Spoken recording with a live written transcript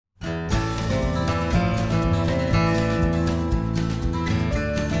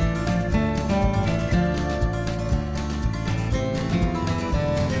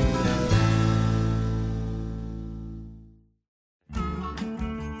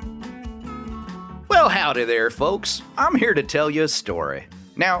Howdy there, folks. I'm here to tell you a story.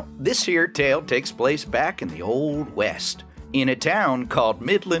 Now, this here tale takes place back in the Old West, in a town called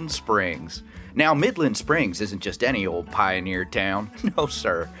Midland Springs. Now, Midland Springs isn't just any old pioneer town. No,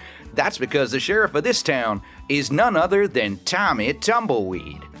 sir. That's because the sheriff of this town is none other than Tommy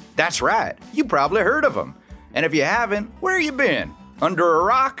Tumbleweed. That's right. You probably heard of him. And if you haven't, where you been? Under a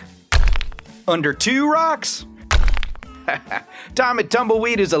rock? Under two rocks? Tommy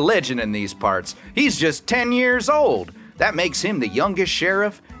Tumbleweed is a legend in these parts. He's just 10 years old. That makes him the youngest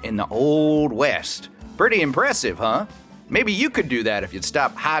sheriff in the Old West. Pretty impressive, huh? Maybe you could do that if you'd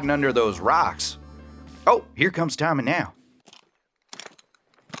stop hiding under those rocks. Oh, here comes Tommy now.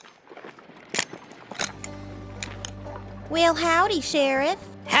 Well, howdy, Sheriff.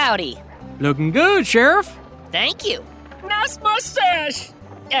 Howdy. Looking good, Sheriff. Thank you. Nice mustache!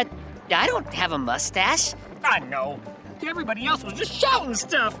 I don't have a mustache. I know. Everybody else was just shouting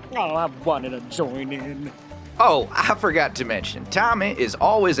stuff. Oh, I wanted to join in. Oh, I forgot to mention, Tommy is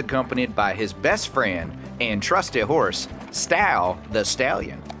always accompanied by his best friend and trusty horse, Stow the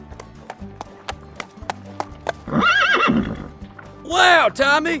Stallion. Wow,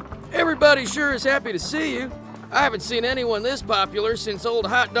 Tommy. Everybody sure is happy to see you. I haven't seen anyone this popular since old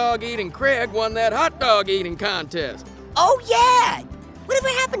hot dog eating Craig won that hot dog eating contest. Oh, yeah. Whatever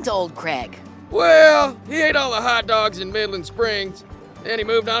happened to old Craig? Well, he ate all the hot dogs in Midland Springs, then he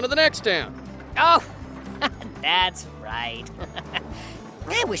moved on to the next town. Oh, that's right.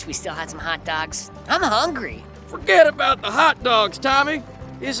 I wish we still had some hot dogs. I'm hungry. Forget about the hot dogs, Tommy.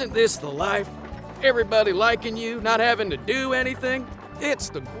 Isn't this the life? Everybody liking you, not having to do anything? It's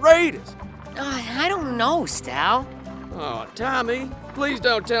the greatest. I don't know, Stow. Oh, Tommy, please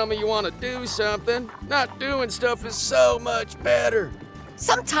don't tell me you want to do something. Not doing stuff is so much better.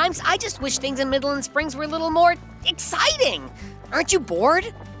 Sometimes I just wish things in Midland Springs were a little more exciting. Aren't you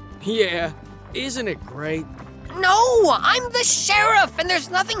bored? Yeah, isn't it great? No, I'm the sheriff, and there's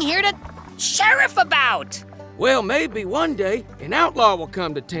nothing here to sheriff about. Well, maybe one day an outlaw will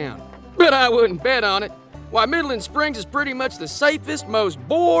come to town. But I wouldn't bet on it. Why, Midland Springs is pretty much the safest, most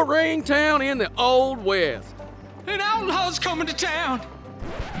boring town in the Old West. An outlaw's coming to town.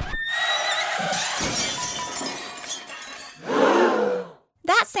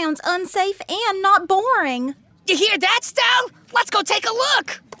 That sounds unsafe and not boring. You hear that, Stow? Let's go take a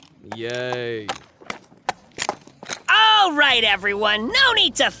look. Yay. All right, everyone, no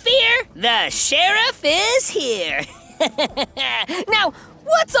need to fear. The sheriff is here. Now,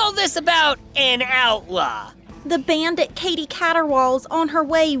 what's all this about an outlaw? The bandit Katie Caterwall's on her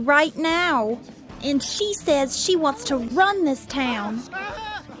way right now. And she says she wants to run this town.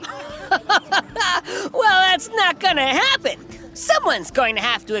 Well, that's not gonna happen. Someone's going to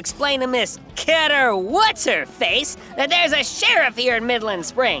have to explain to Miss Kidder What's-Her-Face that there's a sheriff here in Midland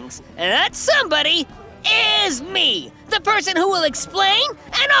Springs. And that somebody is me, the person who will explain,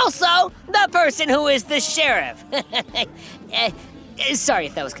 and also the person who is the sheriff. Sorry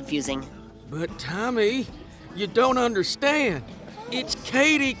if that was confusing. But Tommy, you don't understand. It's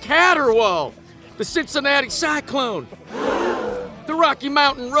Katie Caterwall, the Cincinnati Cyclone, the Rocky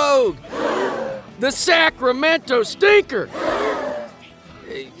Mountain Rogue, the Sacramento Stinker.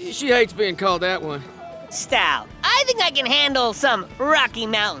 She hates being called that one. Stow, I think I can handle some Rocky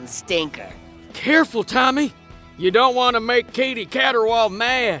Mountain Stinker. Careful, Tommy. You don't want to make Katie Caterwall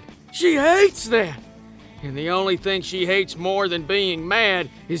mad. She hates that. And the only thing she hates more than being mad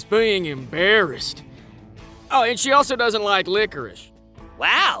is being embarrassed. Oh, and she also doesn't like licorice.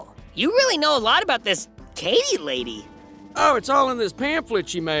 Wow, you really know a lot about this Katie lady. Oh, it's all in this pamphlet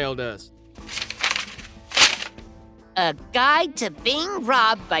she mailed us. A Guide to Being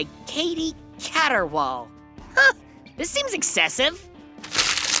Robbed by Katie Caterwall. Huh, this seems excessive.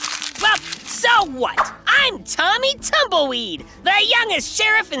 Well, so what? I'm Tommy Tumbleweed, the youngest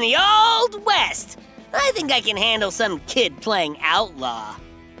sheriff in the Old West. I think I can handle some kid playing outlaw.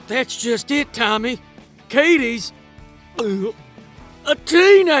 That's just it, Tommy. Katie's a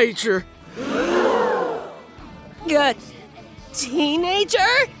teenager. A teenager?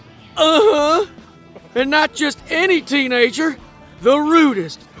 Uh-huh. And not just any teenager, the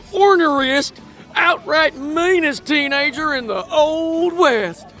rudest, orneriest, outright meanest teenager in the Old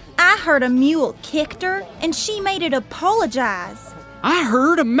West. I heard a mule kicked her, and she made it apologize. I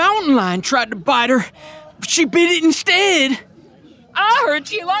heard a mountain lion tried to bite her, but she bit it instead. I heard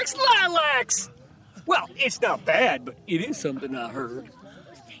she likes lilacs. Well, it's not bad, but it is something I heard.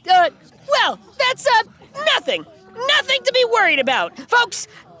 Well, that's, nothing. Nothing to be worried about. Folks,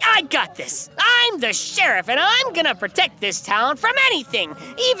 I got this. I'm the sheriff, and I'm gonna protect this town from anything,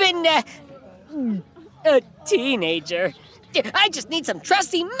 even, a teenager. I just need some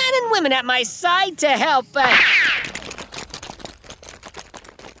trusty men and women at my side to help.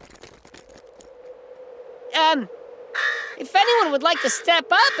 If anyone would like to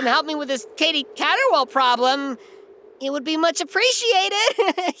step up and help me with this Katie Caterwall problem, it would be much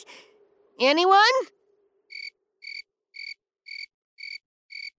appreciated. Anyone?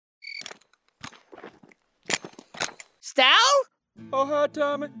 Stal? Oh, hi,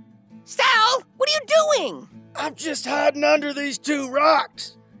 Tommy. Stal, what are you doing? I'm just hiding under these 2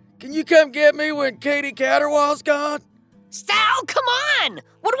 rocks. Can you come get me when Katie Caterwall's gone? Stal, come on!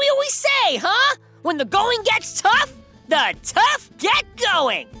 What do we always say, huh? When the going gets tough, the tough get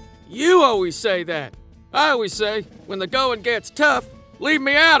going. You always say that. I always say, when the going gets tough, leave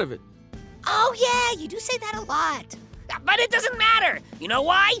me out of it. Oh, yeah, you do say that a lot. But it doesn't matter. You know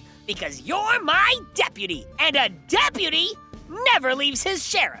why? Because you're my deputy, and a deputy never leaves his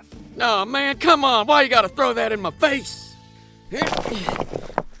sheriff. No, man, come on. Why you gotta throw that in my face?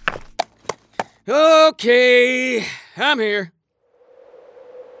 Okay, I'm here.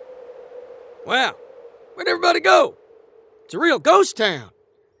 Wow, where'd everybody go? It's a real ghost town.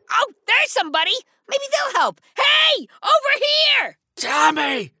 Oh, there's somebody. Maybe they'll help. Hey, over here!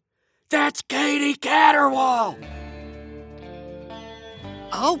 Tommy, that's Katie Caterwall.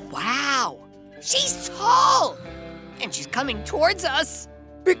 Oh, wow. She's tall. And she's coming towards us.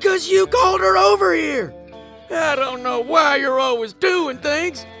 Because you called her over here. I don't know why you're always doing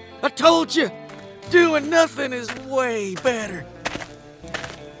things. I told you, doing nothing is way better.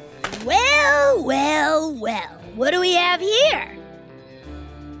 Well, what do we have here?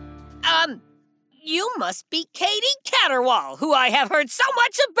 You must be Katie Caterwall, who I have heard so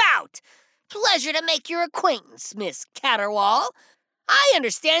much about. Pleasure to make your acquaintance, Miss Caterwall. I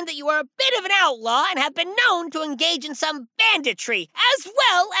understand that you are a bit of an outlaw and have been known to engage in some banditry, as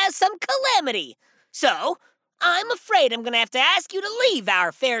well as some calamity. So, I'm afraid I'm gonna have to ask you to leave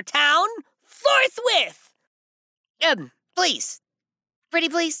our fair town forthwith. Please. Pretty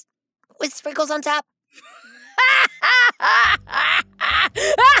please. With sprinkles on top.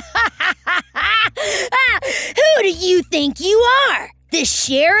 Who do you think you are? The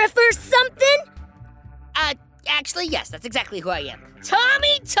sheriff or something? Actually, yes, that's exactly who I am.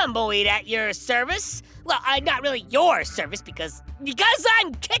 Tommy Tumbleweed at your service. Well, not really your service because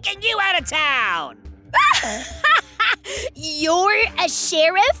I'm kicking you out of town. You're a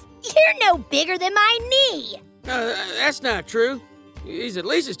sheriff? You're no bigger than my knee. That's not true. He's at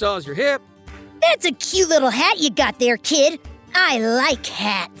least as tall as your hip. That's a cute little hat you got there, kid. I like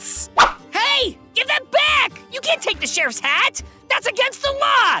hats. Hey, give that back! You can't take the sheriff's hat. That's against the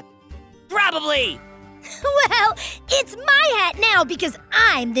law. Probably. Well, it's my hat now because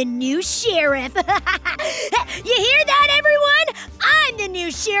I'm the new sheriff. You hear that, everyone? I'm the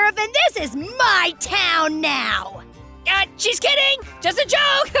new sheriff and this is my town now. She's kidding. Just a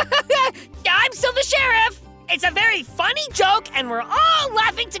joke. I'm still the sheriff. It's a very funny joke and we're all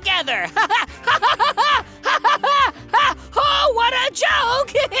laughing together. Oh, what a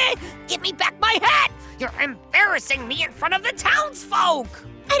joke. Give me back my hat. You're embarrassing me in front of the townsfolk.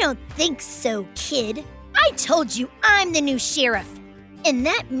 I don't think so, kid. I told you I'm the new sheriff. And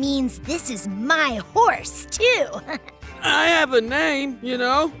that means this is my horse, too. I have a name, you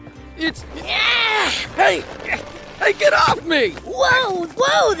know. It's... Hey, get off me!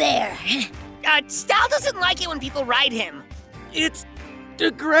 Whoa there. Stal doesn't like it when people ride him. It's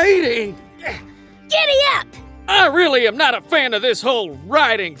degrading. Giddy up! I really am not a fan of this whole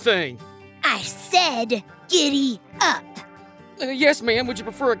riding thing. I said giddy up. Yes, ma'am. Would you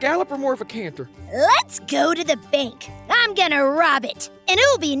prefer a gallop or more of a canter? Let's go to the bank. I'm gonna rob it. And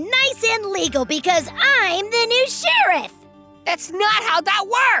it'll be nice and legal because I'm the new sheriff. That's not how that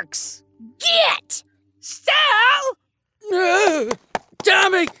works. Get! Stal!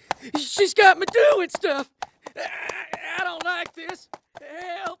 Tommy! She's got me doing stuff. I don't like this.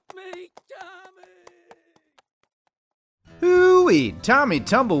 Help me, Tommy. Hooey, Tommy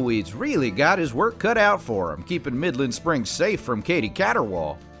Tumbleweed's really got his work cut out for him, keeping Midland Springs safe from Katie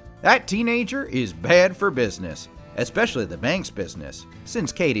Caterwall. That teenager is bad for business, especially the bank's business,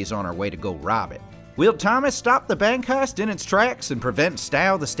 since Katie's on her way to go rob it. Will Thomas stop the bank heist in its tracks and prevent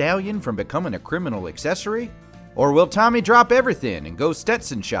Stal the Stallion from becoming a criminal accessory? Or will Tommy drop everything and go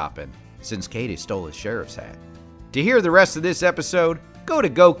Stetson shopping, since Katie stole his sheriff's hat? To hear the rest of this episode, go to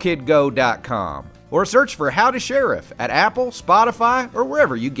GoKidGo.com or search for How to Sheriff at Apple, Spotify, or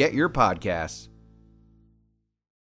wherever you get your podcasts.